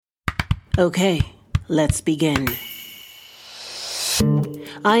Okay, let's begin.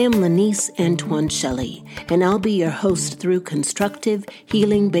 I am Lanice Antoine Shelley, and I'll be your host through constructive,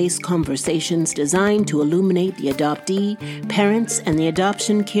 healing-based conversations designed to illuminate the adoptee, parents, and the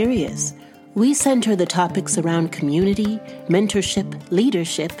adoption curious. We center the topics around community, mentorship,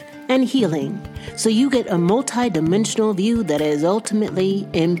 leadership, and healing, so you get a multi-dimensional view that is ultimately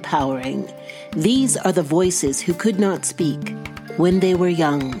empowering. These are the voices who could not speak when they were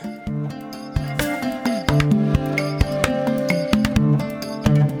young.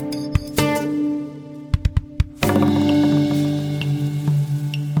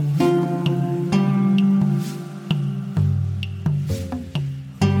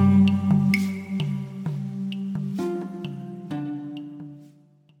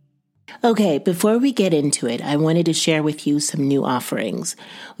 Okay, before we get into it, I wanted to share with you some new offerings.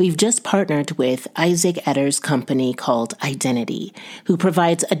 We've just partnered with Isaac Etter's company called Identity, who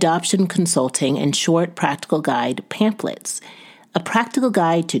provides adoption consulting and short practical guide pamphlets, a practical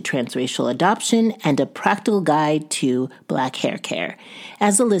guide to transracial adoption, and a practical guide to Black hair care.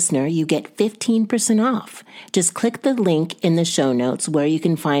 As a listener, you get 15% off. Just click the link in the show notes where you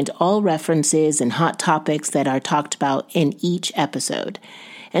can find all references and hot topics that are talked about in each episode.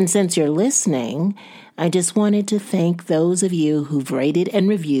 And since you're listening, I just wanted to thank those of you who've rated and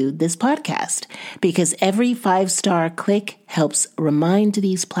reviewed this podcast, because every 5-star click helps remind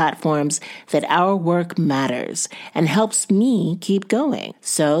these platforms that our work matters and helps me keep going.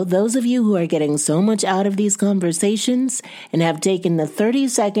 So those of you who are getting so much out of these conversations and have taken the 30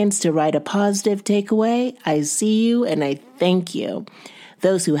 seconds to write a positive takeaway, I see you and I thank you.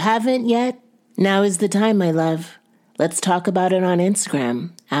 Those who haven't yet, now is the time, my love. Let's talk about it on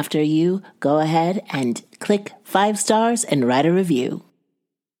Instagram after you go ahead and click 5 stars and write a review.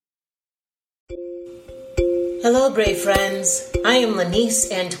 Hello, brave friends. I am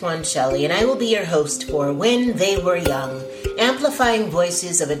Lanice Antoine Shelley, and I will be your host for When They Were Young, amplifying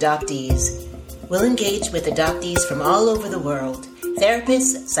voices of adoptees. We'll engage with adoptees from all over the world.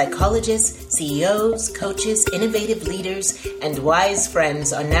 Therapists, psychologists, CEOs, coaches, innovative leaders, and wise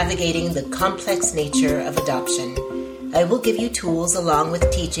friends on navigating the complex nature of adoption. I will give you tools along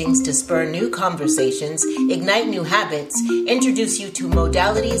with teachings to spur new conversations, ignite new habits, introduce you to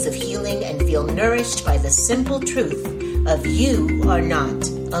modalities of healing, and feel nourished by the simple truth of you are not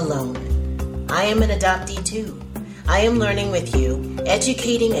alone. I am an adoptee too. I am learning with you,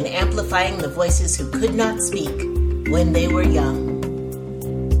 educating and amplifying the voices who could not speak when they were young.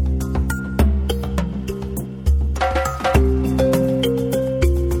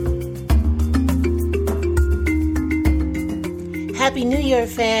 Happy New Year,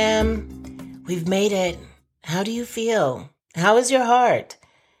 fam. We've made it. How do you feel? How is your heart?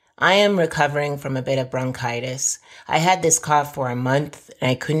 I am recovering from a bit of bronchitis. I had this cough for a month and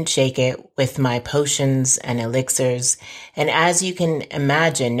I couldn't shake it with my potions and elixirs. And as you can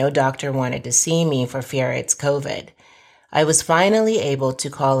imagine, no doctor wanted to see me for fear it's COVID. I was finally able to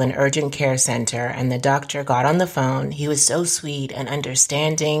call an urgent care center and the doctor got on the phone. He was so sweet and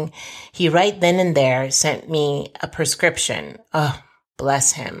understanding. He right then and there sent me a prescription. Oh,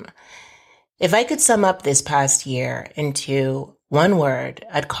 bless him. If I could sum up this past year into one word,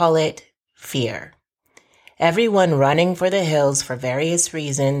 I'd call it fear. Everyone running for the hills for various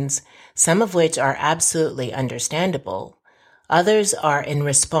reasons, some of which are absolutely understandable. Others are in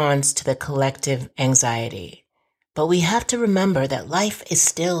response to the collective anxiety. But we have to remember that life is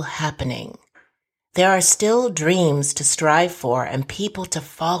still happening. There are still dreams to strive for and people to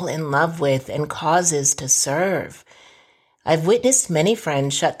fall in love with and causes to serve. I've witnessed many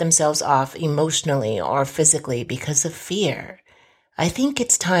friends shut themselves off emotionally or physically because of fear. I think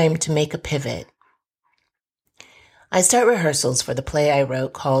it's time to make a pivot. I start rehearsals for the play I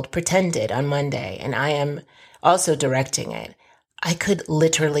wrote called Pretended on Monday, and I am also directing it. I could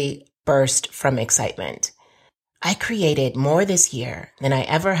literally burst from excitement. I created more this year than I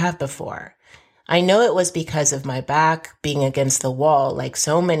ever have before. I know it was because of my back being against the wall like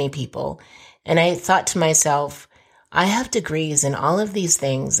so many people, and I thought to myself, I have degrees in all of these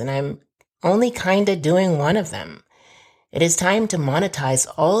things and I'm only kinda doing one of them. It is time to monetize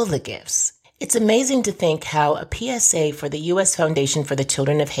all the gifts. It's amazing to think how a PSA for the U.S. Foundation for the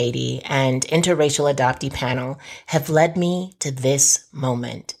Children of Haiti and Interracial Adoptee Panel have led me to this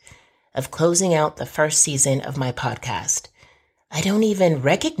moment of closing out the first season of my podcast. I don't even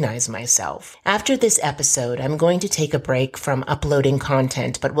recognize myself. After this episode, I'm going to take a break from uploading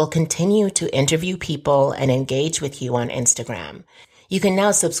content, but will continue to interview people and engage with you on Instagram. You can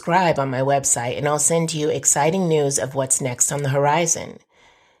now subscribe on my website and I'll send you exciting news of what's next on the horizon.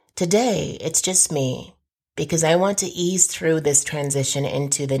 Today, it's just me, because I want to ease through this transition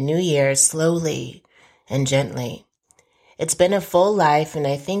into the new year slowly and gently. It's been a full life, and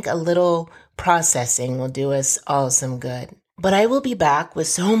I think a little processing will do us all some good. But I will be back with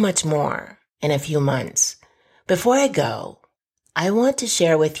so much more in a few months. Before I go, I want to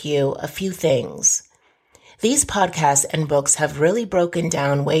share with you a few things. These podcasts and books have really broken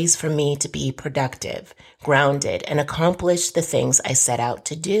down ways for me to be productive, grounded, and accomplish the things I set out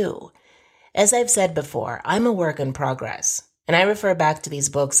to do. As I've said before, I'm a work in progress, and I refer back to these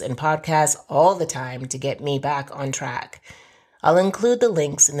books and podcasts all the time to get me back on track. I'll include the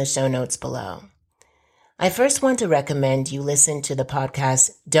links in the show notes below. I first want to recommend you listen to the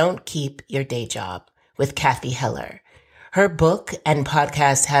podcast Don't Keep Your Day Job with Cathy Heller. Her book and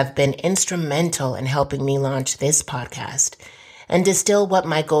podcast have been instrumental in helping me launch this podcast and distill what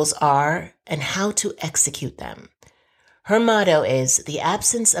my goals are and how to execute them. Her motto is, the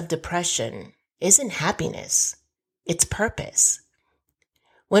absence of depression isn't happiness, it's purpose.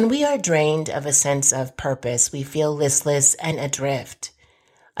 When we are drained of a sense of purpose, we feel listless and adrift.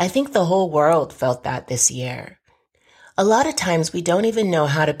 I think the whole world felt that this year. A lot of times we don't even know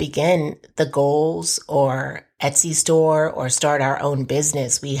how to begin the goals or Etsy store or start our own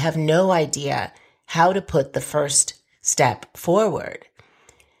business. We have no idea how to put the first step forward.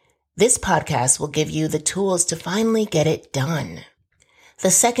 This podcast will give you the tools to finally get it done.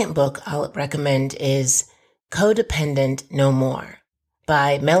 The second book I'll recommend is Codependent No More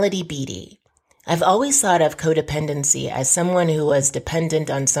by Melody Beattie. I've always thought of codependency as someone who was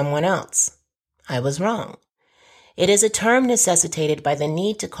dependent on someone else. I was wrong. It is a term necessitated by the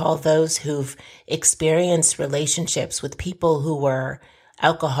need to call those who've experienced relationships with people who were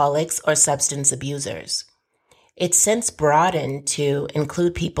alcoholics or substance abusers. It's since broadened to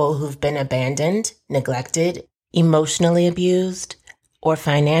include people who've been abandoned, neglected, emotionally abused, or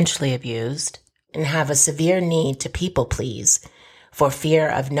financially abused, and have a severe need to people please for fear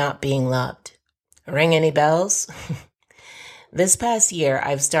of not being loved. Ring any bells? This past year,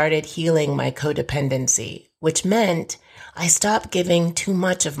 I've started healing my codependency, which meant I stopped giving too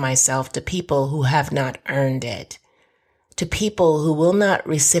much of myself to people who have not earned it, to people who will not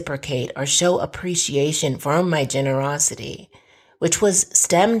reciprocate or show appreciation for my generosity, which was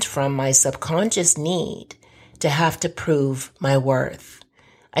stemmed from my subconscious need to have to prove my worth.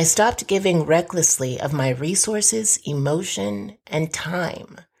 I stopped giving recklessly of my resources, emotion, and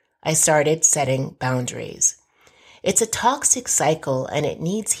time. I started setting boundaries. It's a toxic cycle, and it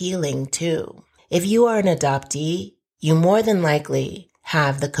needs healing too. If you are an adoptee, you more than likely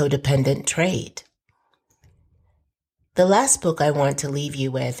have the codependent trait. The last book I want to leave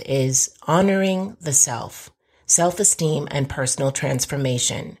you with is Honoring the Self, Self-Esteem and Personal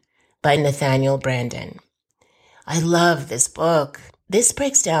Transformation by Nathaniel Branden. I love this book. This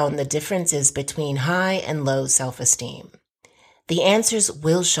breaks down the differences between high and low self-esteem. The answers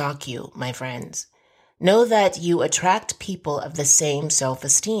will shock you, my friends. Know that you attract people of the same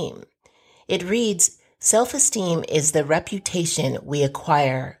self-esteem. It reads, self-esteem is the reputation we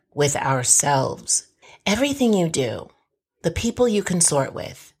acquire with ourselves. Everything you do, the people you consort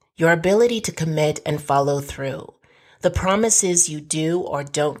with, your ability to commit and follow through, the promises you do or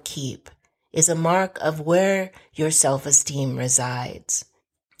don't keep, is a mark of where your self-esteem resides.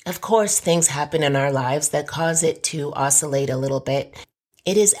 Of course, things happen in our lives that cause it to oscillate a little bit.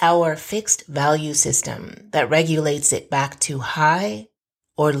 It is our fixed value system that regulates it back to high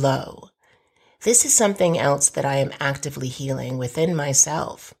or low. This is something else that I am actively healing within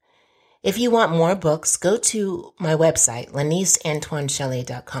myself. If you want more books, go to my website,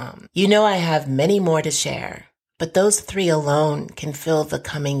 LaniceAntoineShelley.com. You know I have many more to share, but those 3 alone can fill the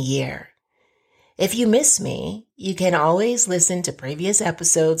coming year. If you miss me, you can always listen to previous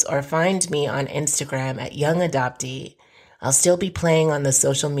episodes or find me on Instagram at Young Adoptee. I'll still be playing on the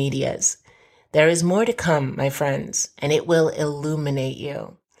social medias. There is more to come, my friends, and it will illuminate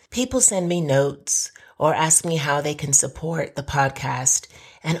you. People send me notes or ask me how they can support the podcast.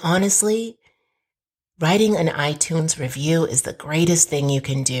 And honestly, writing an iTunes review is the greatest thing you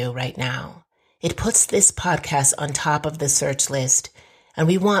can do right now. It puts this podcast on top of the search list, and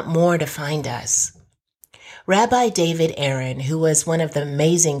we want more to find us. Rabbi David Aaron, who was one of the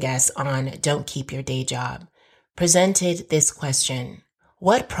amazing guests on Don't Keep Your Day Job, presented this question.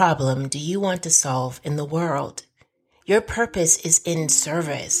 What problem do you want to solve in the world? Your purpose is in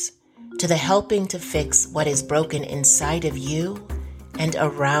service to the helping to fix what is broken inside of you and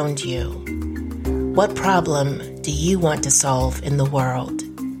around you. What problem do you want to solve in the world?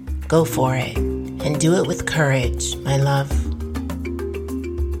 Go for it and do it with courage, my love.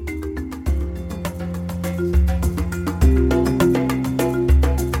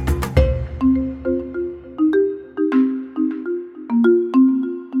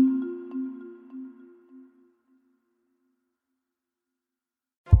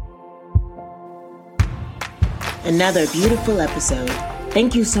 Another beautiful episode.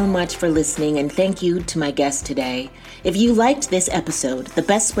 Thank you so much for listening, and thank you to my guest today. If you liked this episode, the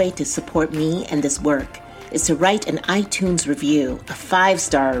best way to support me and this work is to write an iTunes review, a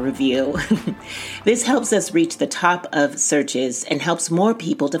 5-star review. This helps us reach the top of searches and helps more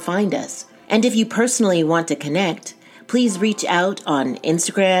people to find us. And if you personally want to connect, please reach out on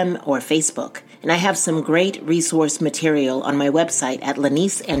Instagram or Facebook. And I have some great resource material on my website at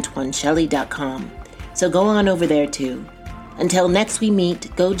laniceantoineshelley.com. So go on over there too. Until next we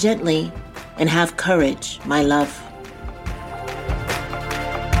meet, go gently and have courage, my love.